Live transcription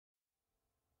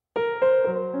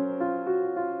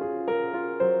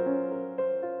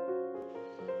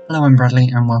Hello, I'm Bradley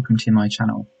and welcome to my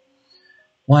channel.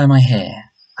 Why am I here?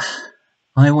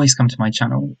 I always come to my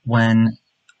channel when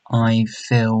I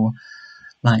feel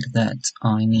like that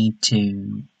I need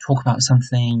to talk about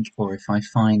something, or if I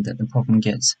find that the problem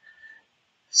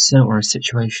or a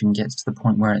situation gets to the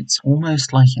point where it's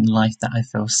almost like in life that I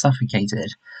feel suffocated,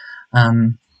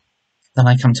 then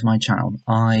I come to my channel.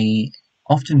 I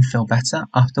often feel better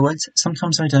afterwards.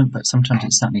 Sometimes I don't, but sometimes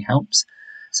it certainly helps.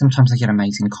 Sometimes I get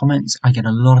amazing comments. I get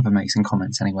a lot of amazing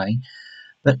comments anyway.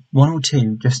 But one or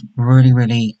two just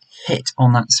really hit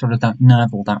on that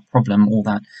nerve or that problem or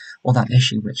that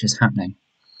issue which is happening.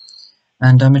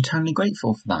 And I'm eternally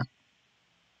grateful for that.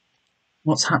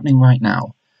 What's happening right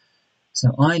now?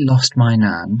 So I lost my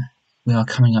nan. We are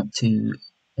coming up to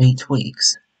 8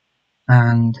 weeks.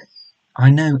 And I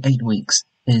know 8 weeks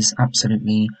is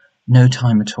absolutely no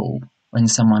time at all when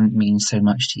someone means so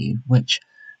much to you, which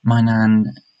my nan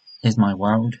is my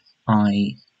world.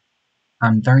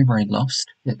 I'm very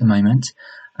lost at the moment.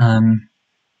 It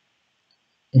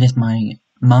is my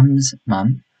mum's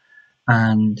mum,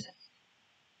 and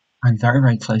I'm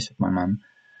very close with my mum,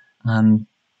 and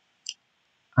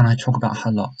I talk about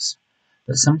her lots.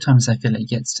 But sometimes I feel it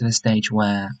gets to the stage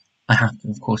where I have to,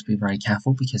 of course, be very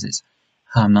careful because it's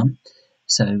her mum.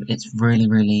 So it's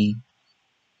really,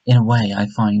 in a way, I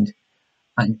find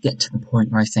I get to the point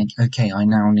where I think, okay, I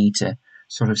now need to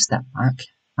sort of step back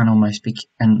and almost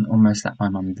let my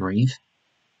mum breathe.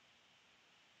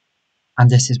 And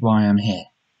this is why I'm here,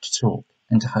 to talk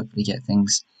and to hopefully get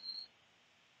things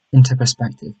into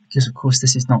perspective, because of course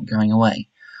this is not going away.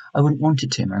 I wouldn't want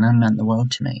it to. My nan meant the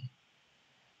world to me,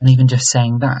 and even just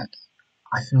saying that,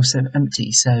 I feel so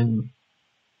empty. So,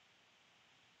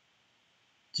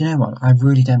 do you know what? I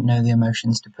really don't know the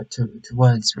emotions to put to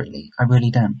words, really. I really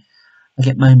don't. I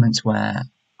get moments where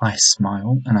I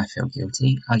smile and I feel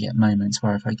guilty. I get moments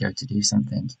where if I go to do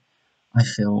something, I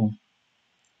feel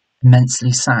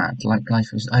immensely sad, like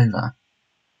life is over.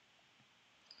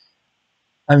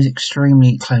 I was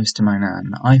extremely close to my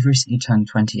nan. I've recently turned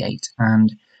 28,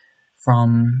 and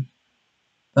from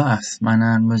birth, my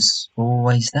nan was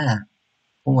always there.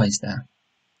 Always there.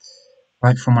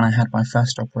 Right from when I had my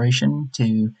first operation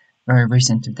to very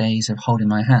recent days of holding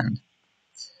my hand,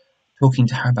 talking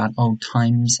to her about old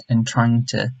times and trying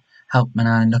to help my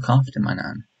nan and look after my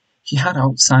nan. She had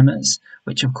Alzheimer's,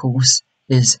 which of course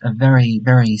is a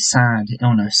very sad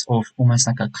illness, or almost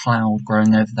like a cloud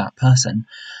growing over that person.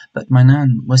 But my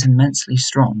nan was immensely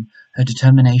strong. Her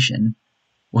determination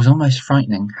was almost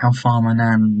frightening how far my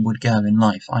nan would go in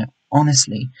life. I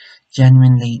honestly,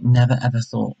 genuinely never ever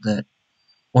thought that,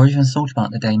 or even thought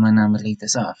about the day my nan would leave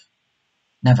this earth.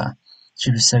 Never. She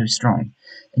was so strong.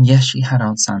 And yes, she had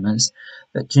Alzheimer's,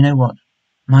 but do you know what?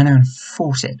 My nan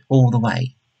fought it all the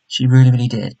way. She really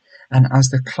did. And as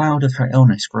the cloud of her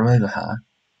illness grew over her,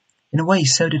 in a way,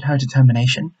 so did her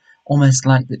determination. Almost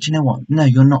like that, do you know what? No,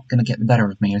 you're not going to get the better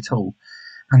of me at all.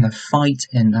 And the fight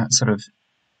in that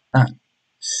that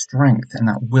strength and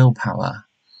that willpower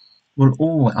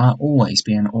I'll always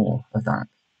be in awe of that.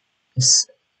 It's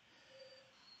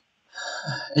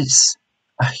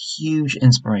a huge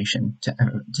inspiration to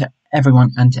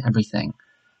everyone and to everything,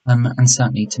 and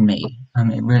certainly to me.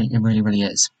 It really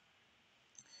is.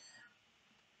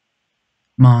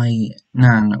 My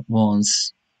nan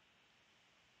was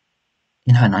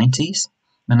in her 90s.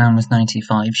 My nan was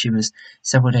 95. She was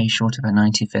several days short of her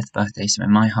 95th birthday, so in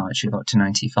my heart she got to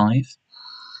 95.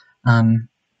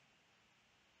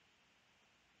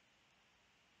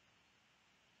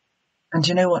 And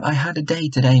you know what? I had a day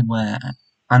today where,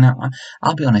 and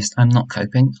I'll be honest, I'm not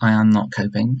coping. I am not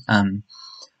coping.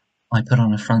 I put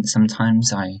on a front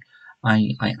sometimes. I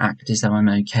act as though I'm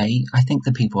okay. I think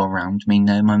the people around me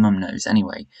know. My mum knows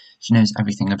anyway. She knows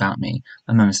everything about me.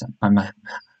 My mum is my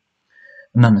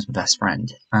best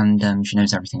friend, and she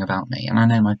knows everything about me. And I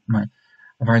know I'm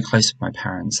very close with my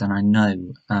parents, and I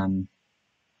know. I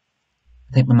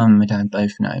think my mum and my dad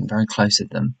both know. I'm very close with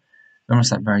them. They're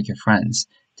almost like very good friends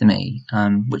to me,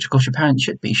 which of course your parents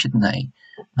should be, shouldn't they?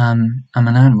 And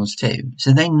my nan was too.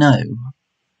 So they know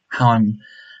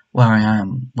where I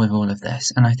am with all of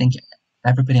this, and I think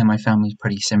everybody in my family is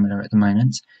pretty similar at the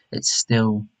moment. It's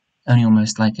still only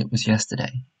almost like it was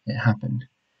yesterday it happened,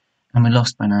 and we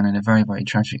lost my nan in a very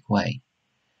tragic way,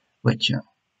 which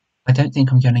I don't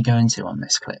think I'm going to go into on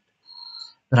this clip,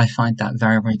 but I find that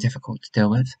very difficult to deal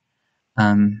with.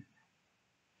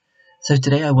 So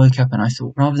today I woke up and I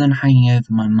thought, rather than hanging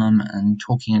over my mum and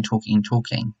talking,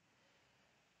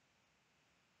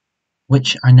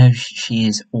 which I know she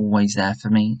is always there for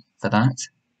me for that,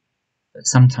 but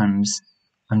sometimes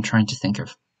I'm trying to think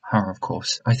of her, of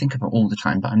course. I think of her all the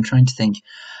time, but I'm trying to think,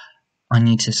 I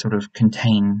need to sort of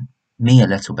contain me a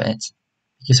little bit,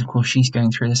 because of course she's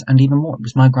going through this, and even more, it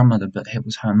was my grandmother, but it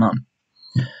was her mum.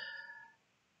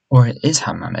 Or it is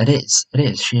her mum. It is.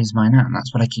 She is my nan.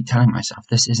 That's what I keep telling myself.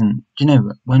 This isn't. Do you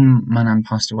know, when my nan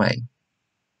passed away,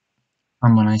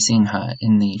 and when I seen her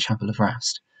in the chapel of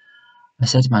rest, I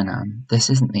said to my nan, this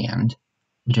isn't the end.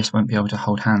 We just won't be able to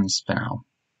hold hands for now.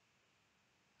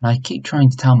 And I keep trying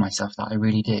to tell myself that, I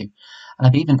really do. And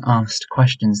I've even asked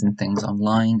questions and things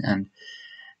online, and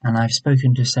I've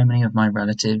spoken to so many of my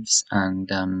relatives and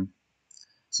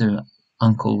so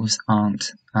uncles,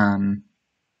 aunt,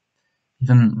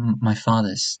 even my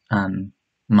father's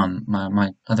mum,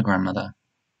 my other grandmother,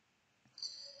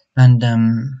 and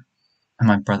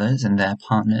my brothers and their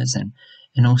partners,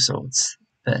 and all sorts.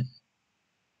 But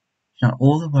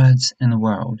all the words in the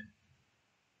world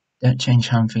don't change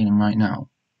how I'm feeling right now.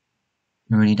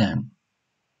 They really don't.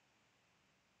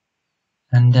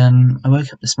 And I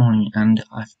woke up this morning and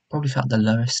I've probably felt the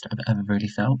lowest I've ever really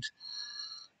felt.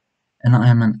 And I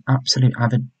am an absolute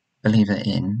avid believer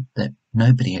in that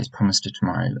nobody is promised a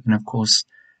tomorrow. And of course,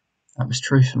 that was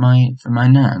true for my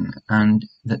nan, and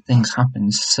that things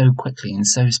happen so quickly and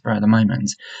so spur of the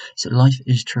moment. So life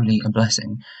is truly a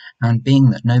blessing. And being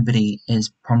that nobody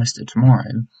is promised a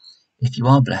tomorrow, if you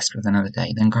are blessed with another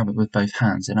day, then grab it with both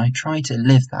hands. And I try to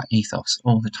live that ethos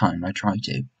all the time. I try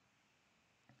to.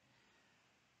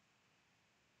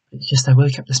 It's just I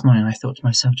woke up this morning and I thought to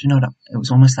myself, do you know what? It was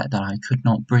almost like that I could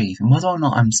not breathe. And whether or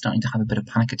not I'm starting to have a bit of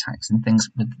panic attacks and things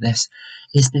with this,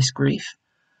 is this grief?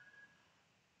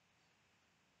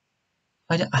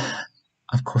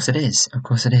 Of course it is. Of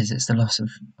course it is. It's the loss of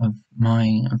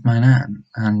my nan,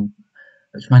 and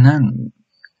which my nan.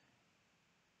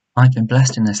 I've been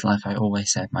blessed in this life. I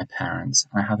always said my parents.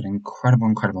 I have an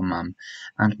incredible mum,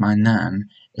 and my nan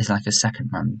is like a second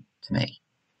mum to me.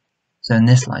 So in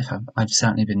this life, I've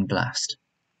certainly been blessed.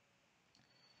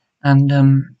 And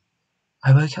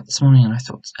I woke up this morning and I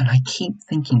thought, and I keep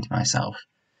thinking to myself,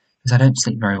 because I don't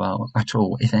sleep very well at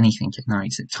all, if anything, at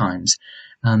night at times.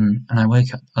 And I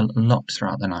wake up a lot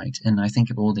throughout the night, and I think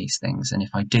of all these things, and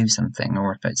if I do something,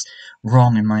 or if it's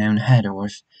wrong in my own head, or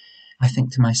if I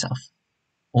think to myself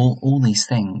all these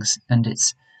things, and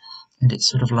it's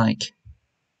sort of like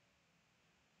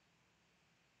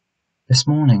this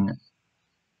morning,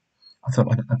 I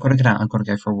thought I've got to get out, I've got to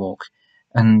go for a walk,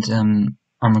 and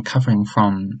I'm recovering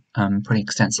from pretty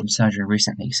extensive surgery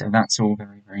recently, so that's all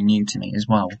very new to me as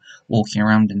well. Walking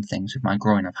around and things with my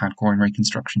groin, I've had groin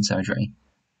reconstruction surgery.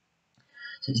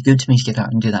 So it's good to me to get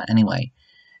out and do that anyway.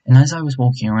 And as I was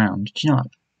walking around, do you know what?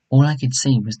 All I could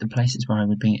see was the places where I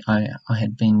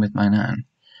had been with my nan.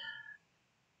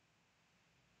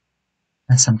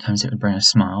 And sometimes it would bring a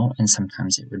smile, and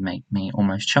sometimes it would make me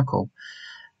almost chuckle.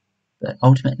 But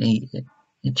ultimately,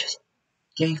 it just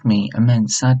gave me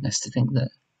immense sadness to think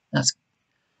that that's.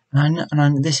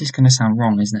 And this is going to sound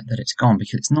wrong, isn't it? That it's gone,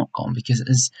 because it's not gone. Because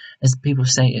as people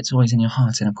say, it's always in your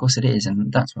heart, and of course it is,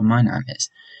 and that's where my nan is.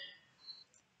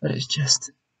 But it's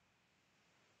just.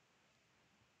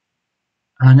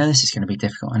 And I know this is going to be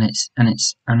difficult, and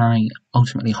I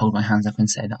ultimately hold my hands up and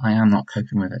say that I am not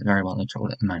coping with it very well at all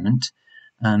at the moment.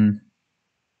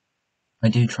 I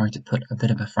do try to put a bit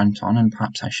of a front on, and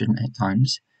perhaps I shouldn't at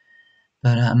times.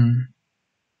 But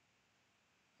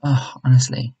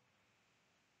honestly,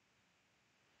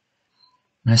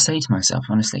 and I say to myself,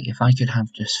 honestly, if I could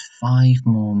have just 5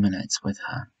 more minutes with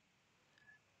her.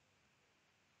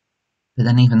 But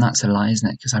then even that's a lie, isn't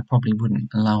it? Because I probably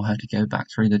wouldn't allow her to go back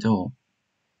through the door.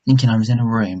 Thinking I was in a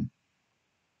room,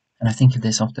 and I think of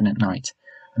this often at night.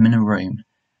 I'm in a room,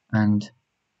 and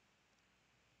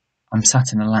I'm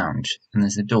sat in a lounge, and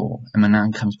there's a door, and my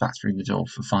nan comes back through the door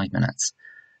for 5 minutes.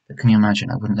 But can you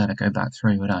imagine? I wouldn't let her go back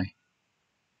through, would I?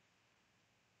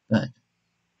 But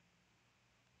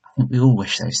I think we all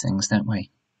wish those things, don't we?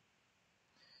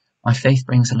 My faith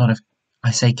brings a lot of,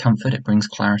 I say comfort, it brings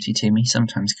clarity to me,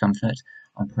 sometimes comfort.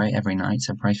 I pray every night,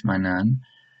 I pray for my nan,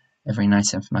 every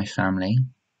night and for my family.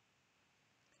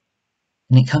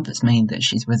 And it comforts me that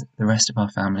she's with the rest of our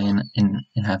family in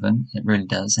heaven. It really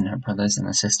does, and her brothers and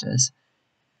her sisters.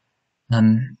 But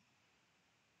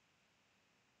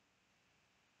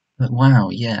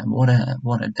wow, yeah, what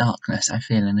a darkness I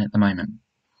feel in at the moment.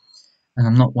 And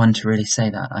I'm not one to really say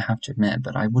that, I have to admit,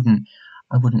 but I wouldn't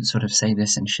sort of say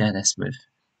this and share this with.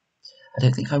 I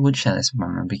don't think I would share this with my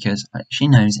mum, because she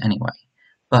knows anyway.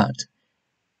 But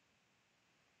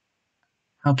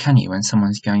how can you when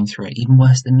someone's going through it, even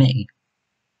worse than me?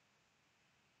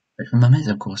 Which my mum is,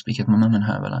 of course, because my mum and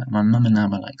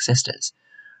nan were like sisters.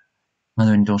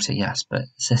 Mother and daughter, yes, but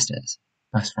sisters,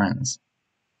 best friends,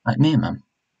 like me and mum.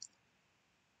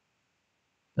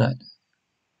 But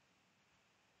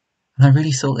And I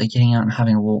really thought that getting out and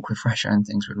having a walk with fresh air and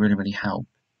things would really, really help.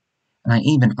 And I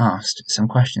even asked some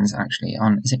questions actually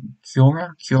on, is it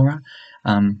Cura?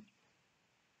 Um,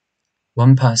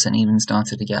 One person even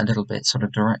started to get a little bit sort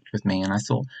of direct with me, and I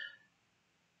thought,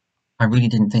 I really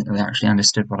didn't think that they actually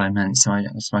understood what I meant, so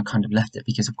I kind of left it,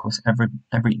 because of course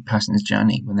every person's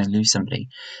journey when they lose somebody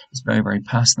is very, very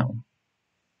personal.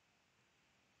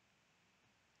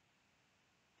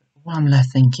 What I'm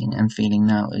left thinking and feeling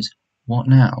now is, what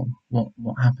now?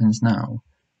 What happens now?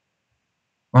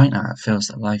 Right now it feels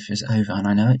that life is over, and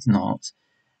I know it's not,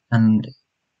 and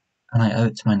I owe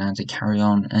it to my nan to carry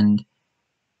on and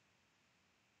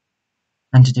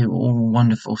to do all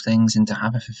wonderful things and to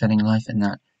have a fulfilling life in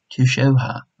that, to show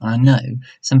her. And I know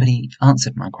somebody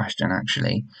answered my question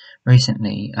actually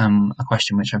recently, a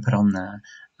question which I put on there,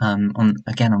 on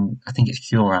I think it's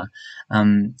Cura,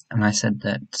 and I said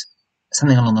that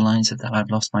something along the lines of that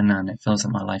I've lost my nan, it feels that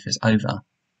my life is over,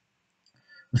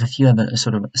 with a few other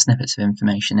sort of snippets of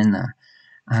information in there.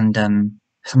 And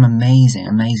some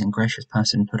amazing, gracious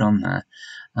person put on there,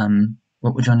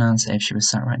 what would your nan say if she was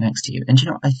sat right next to you? And you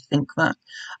know, I think that,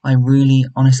 I really,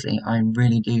 honestly, I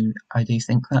do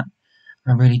think that,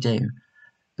 I really do.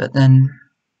 But then,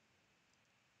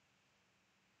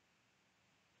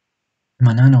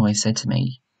 my nan always said to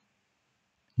me,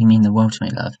 "You mean the world to me,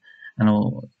 love,"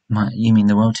 you mean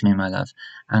the world to me, my love.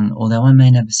 And although I may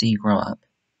never see you grow up,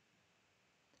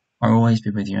 I'll always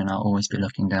be with you, and I'll always be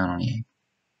looking down on you.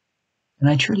 And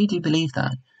I truly do believe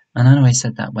that. My nan always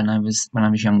said that when I was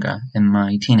younger, in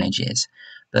my teenage years.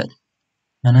 But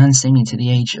my nan seen me to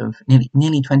the age of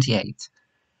nearly 28.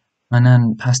 My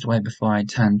nan passed away before I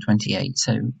turned 28,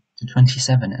 so to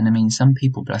 27. And I mean, some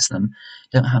people, bless them,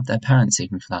 don't have their parents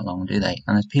even for that long, do they?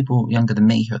 And there's people younger than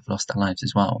me who have lost their lives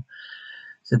as well.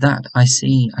 So that I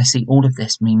see all of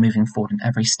this, me moving forward in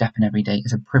every step and every day,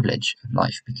 as a privilege of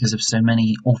life, because of so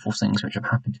many awful things which have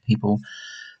happened to people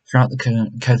throughout the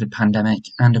COVID pandemic,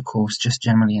 and of course just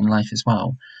generally in life as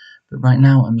well. But right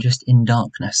now I'm just in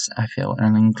darkness, I feel, and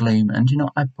I'm in gloom. And you know,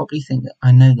 I probably think that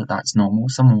I know that that's normal.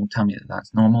 Someone will tell me that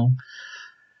that's normal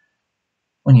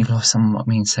when you've lost someone what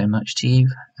means so much to you.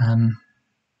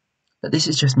 But this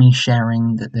is just me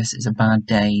sharing that this is a bad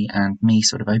day, and me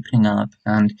sort of opening up.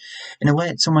 And in a way,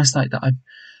 it's almost like that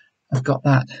I've got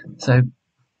that. So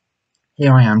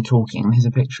here I am talking. Here's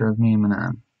a picture of me and my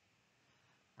nan,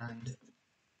 and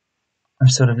I'm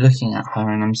sort of looking at her,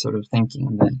 and I'm sort of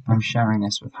thinking that I'm sharing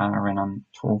this with her, and I'm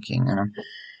talking, and I'm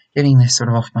getting this sort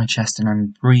of off my chest, and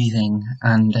I'm breathing,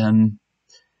 and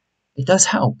it does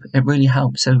help. It really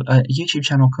helps. So a YouTube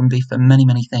channel can be for many,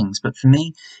 many things, but for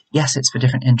me, yes, it's for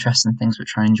different interests and things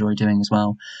which I enjoy doing as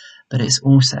well, but it's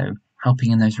also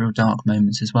helping in those real dark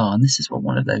moments as well, and this is what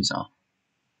one of those are.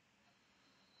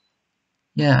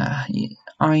 Yeah,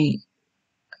 right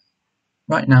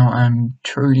now I'm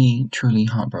truly, truly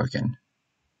heartbroken.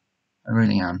 I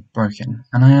really am broken,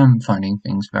 and I am finding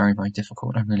things very, very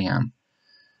difficult. I really am.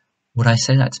 Would I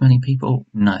say that to many people?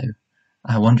 No.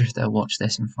 I wonder if they'll watch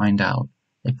this and find out.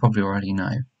 They probably already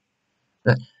know.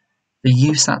 But for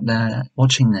you sat there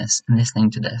watching this and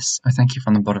listening to this, I thank you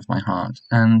from the bottom of my heart.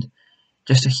 And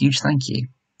just a huge thank you.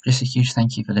 Just a huge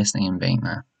thank you for listening and being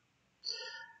there.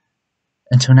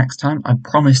 Until next time, I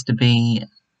promise to be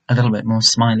a little bit more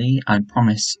smiley. I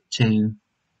promise to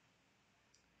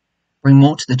bring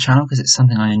more to the channel, because it's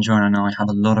something I enjoy, and I know I have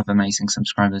a lot of amazing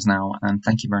subscribers now, and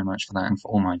thank you very much for that and for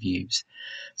all my views.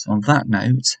 So on that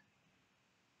note,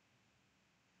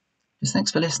 just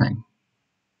thanks for listening.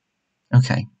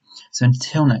 Okay, so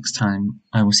until next time,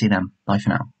 I will see them. Bye for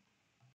now.